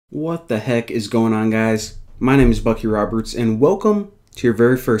What the heck is going on, guys? My name is Bucky Roberts and welcome to your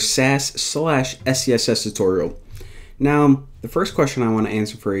very first Sass/SCSS tutorial. Now, the first question I want to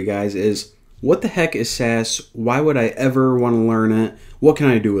answer for you guys is, what the heck is Sass? Why would I ever want to learn it? What can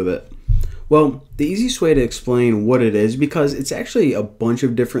I do with it? Well, the easiest way to explain what it is, because it's actually a bunch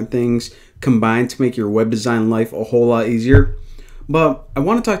of different things combined to make your web design life a whole lot easier. But I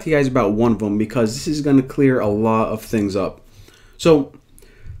want to talk to you guys about one of them because this is going to clear a lot of things up. So,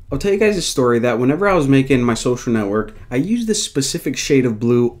 I'll tell you guys a story that whenever I was making my social network, I used this specific shade of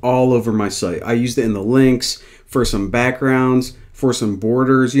blue all over my site. I used it in the links, for some backgrounds, for some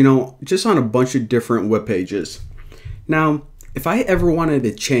borders, just on a bunch of different web pages. Now, if I ever wanted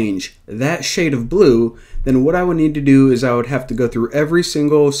to change that shade of blue, then what I would need to do is I would have to go through every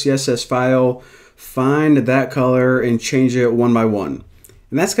single CSS file, find that color, and change it one by one.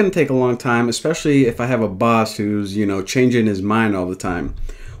 And that's going to take a long time, especially if I have a boss who's, changing his mind all the time.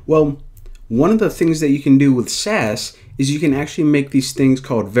 Well, one of the things that you can do with Sass is you can actually make these things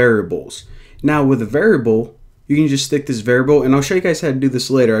called variables. Now, with a variable, you can just stick this variable, and I'll show you guys how to do this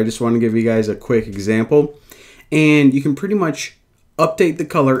later. I just want to give you guys a quick example. And you can pretty much update the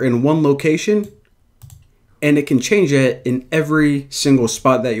color in one location, and it can change it in every single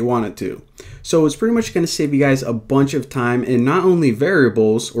spot that you want it to. So it's pretty much going to save you guys a bunch of time in not only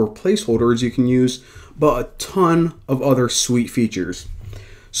variables or placeholders you can use, but a ton of other sweet features.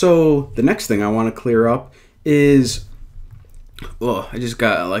 So the next thing I want to clear up is, I just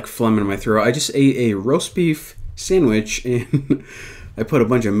got like phlegm in my throat. I just ate a roast beef sandwich and I put a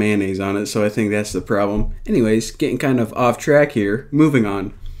bunch of mayonnaise on it, so I think that's the problem. Anyways, getting kind of off track here, moving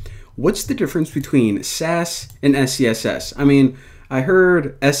on. What's the difference between Sass and SCSS? I mean, I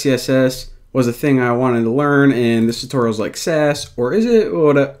heard SCSS was a thing I wanted to learn and this tutorial's like Sass, or is it?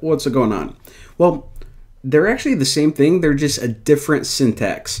 What's going on? Well, they're actually the same thing, they're just a different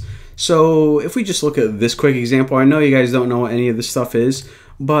syntax. So if we just look at this quick example, I know you guys don't know what any of this stuff is,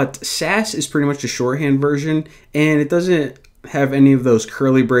 but Sass is pretty much a shorthand version, and it doesn't have any of those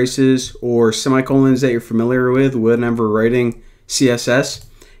curly braces or semicolons that you're familiar with whenever writing CSS.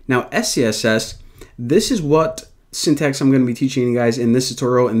 Now SCSS, this is what syntax I'm going to be teaching you guys in this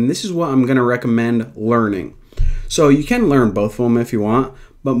tutorial, and this is what I'm going to recommend learning. So you can learn both of them if you want,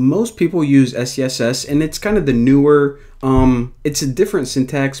 but most people use SCSS, and it's kind of the newer, it's a different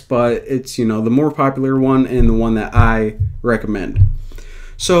syntax, but it's, the more popular one and the one that I recommend.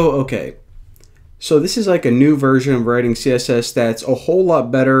 So, okay. So this is like a new version of writing CSS that's a whole lot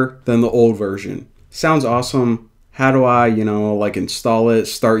better than the old version. Sounds awesome. How do I, install it,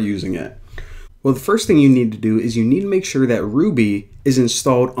 start using it? Well, the first thing you need to do is you need to make sure that Ruby is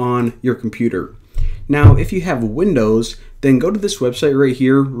installed on your computer. Now, if you have Windows, then go to this website right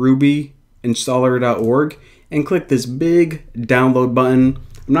here, rubyinstaller.org, and click this big download button.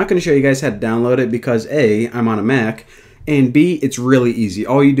 I'm not going to show you guys how to download it because A, I'm on a Mac, and B, it's really easy.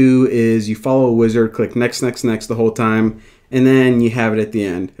 All you do is you follow a wizard, click next, next, next the whole time, and then you have it at the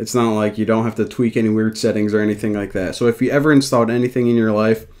end. It's not like you don't have to tweak any weird settings or anything like that. So if you ever installed anything in your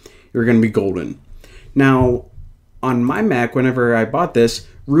life, you're going to be golden. Now, on my Mac, whenever I bought this,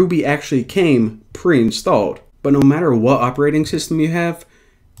 Ruby actually came pre-installed. But no matter what operating system you have,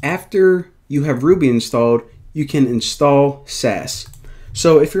 after you have Ruby installed, you can install Sass.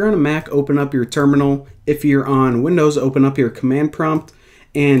 So if you're on a Mac, open up your terminal. If you're on Windows, open up your command prompt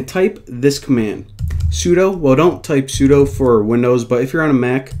and type this command. Sudo, well, don't type sudo for Windows, but if you're on a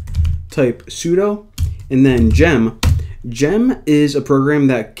Mac, type sudo and then gem. Gem is a program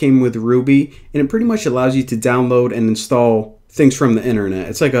that came with Ruby, and it pretty much allows you to download and install things from the internet.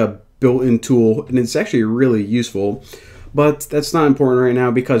 It's like a built-in tool, and it's actually really useful, but that's not important right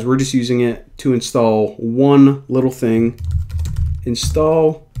now because we're just using it to install one little thing.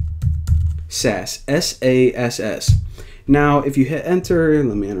 Install Sass, S-A-S-S. Now, if you hit enter,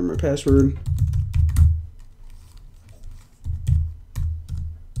 let me enter my password.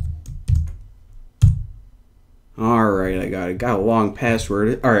 Alright, I got it. Got a long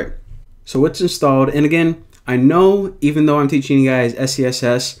password. Alright, so it's installed, and again, I know even though I'm teaching you guys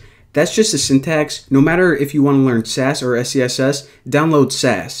SCSS, that's just a syntax. No matter if you want to learn Sass or SCSS, download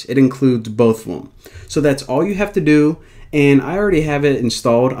Sass. It includes both of them. So that's all you have to do, and I already have it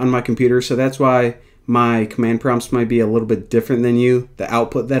installed on my computer, so that's why my command prompts might be a little bit different than the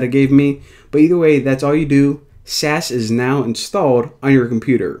output that it gave me. But either way, that's all you do. Sass is now installed on your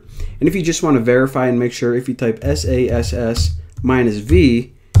computer. And if you just want to verify and make sure, if you type SASS-V,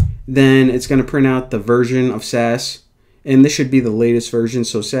 then it's going to print out the version of Sass. And this should be the latest version,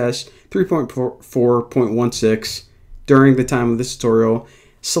 so Sass 3.4.16 during the time of this tutorial.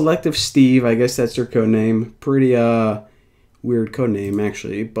 Selective Steve, I guess that's their code name. Pretty weird code name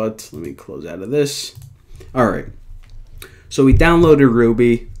actually, but let me close out of this. All right. So we downloaded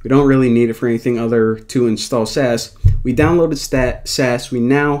Ruby. We don't really need it for anything other to install Sass. We downloaded Sass. We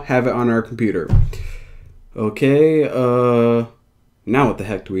now have it on our computer. Okay, now what the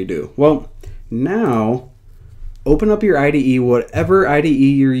heck do we do? Well, now open up your IDE, whatever IDE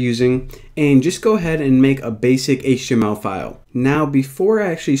you're using, and just go ahead and make a basic HTML file. Now, before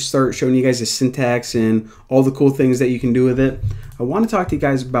I actually start showing you guys the syntax and all the cool things that you can do with it, I want to talk to you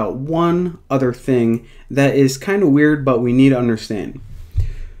guys about one other thing that is kind of weird, but we need to understand.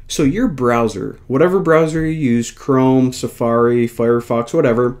 So your browser, whatever browser you use, Chrome, Safari, Firefox,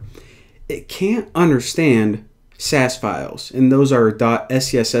 whatever, it can't understand Sass files, and those are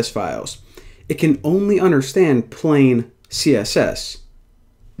 .scss files. It can only understand plain CSS.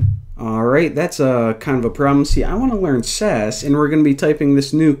 Alright, that's kind of a problem. See, I want to learn Sass, and we're going to be typing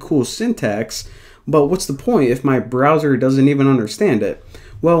this new cool syntax, but what's the point if my browser doesn't even understand it?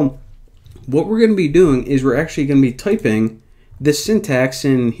 Well, what we're going to be doing is we're actually going to be typing this syntax,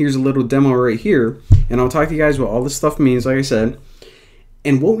 and here's a little demo right here, and I'll talk to you guys what all this stuff means, like I said.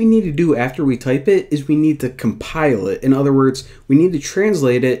 And what we need to do after we type it is we need to compile it. In other words, we need to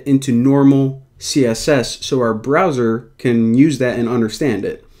translate it into normal CSS so our browser can use that and understand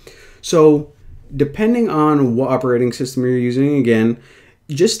it. So depending on what operating system you're using, again,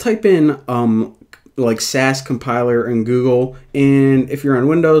 just type in like Sass compiler in Google, and if you're on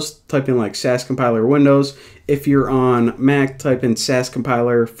Windows, type in like Sass compiler Windows. If you're on Mac, type in Sass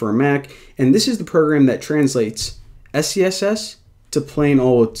compiler for Mac, and this is the program that translates SCSS to plain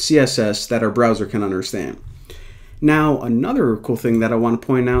old CSS that our browser can understand. Now, another cool thing that I want to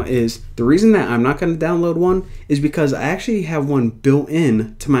point out is the reason that I'm not going to download one is because I actually have one built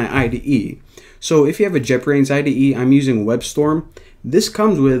in to my IDE. So if you have a JetBrains IDE, I'm using WebStorm. This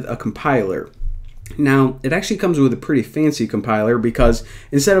comes with a compiler. Now, it actually comes with a pretty fancy compiler because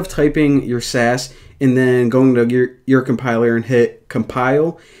instead of typing your Sass and then going to your compiler and hit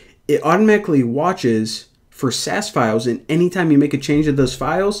compile, it automatically watches for Sass files, and anytime you make a change to those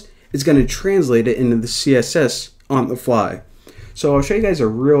files, it's going to translate it into the CSS on the fly. So I'll show you guys a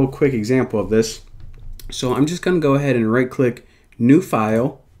real quick example of this. So I'm just going to go ahead and right click new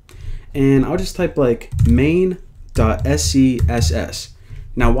file, and I'll just type like main.scss.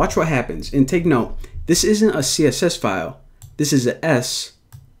 Now watch what happens, and take note, this isn't a CSS file, this is a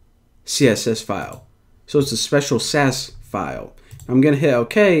SCSS file. So it's a special Sass file. I'm going to hit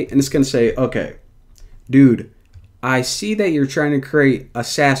OK, and it's going to say, okay, dude, I see that you're trying to create a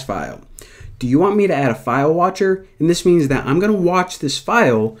Sass file. Do you want me to add a file watcher? And this means that I'm going to watch this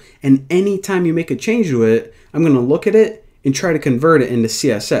file, and anytime you make a change to it, I'm going to look at it and try to convert it into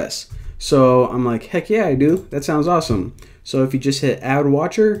CSS. So I'm like, heck yeah, I do. That sounds awesome. So if you just hit add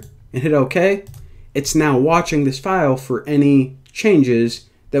watcher and hit OK, it's now watching this file for any changes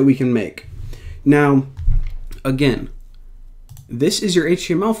that we can make. Now, again, this is your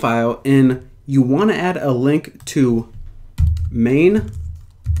HTML file, and you want to add a link to main.css.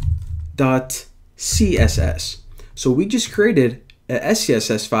 So we just created a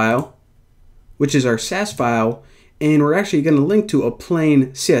SCSS file, which is our Sass file, and we're actually going to link to a plain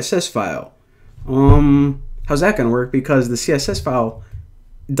CSS file. How's that going to work? Because the CSS file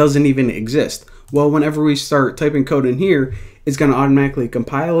doesn't even exist. Well, whenever we start typing code in here, it's going to automatically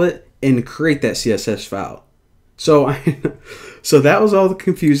compile it and create that CSS file. So, so that was all the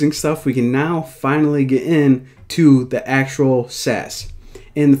confusing stuff. We can now finally get into the actual Sass.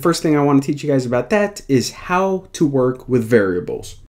 And the first thing I want to teach you guys about that is how to work with variables.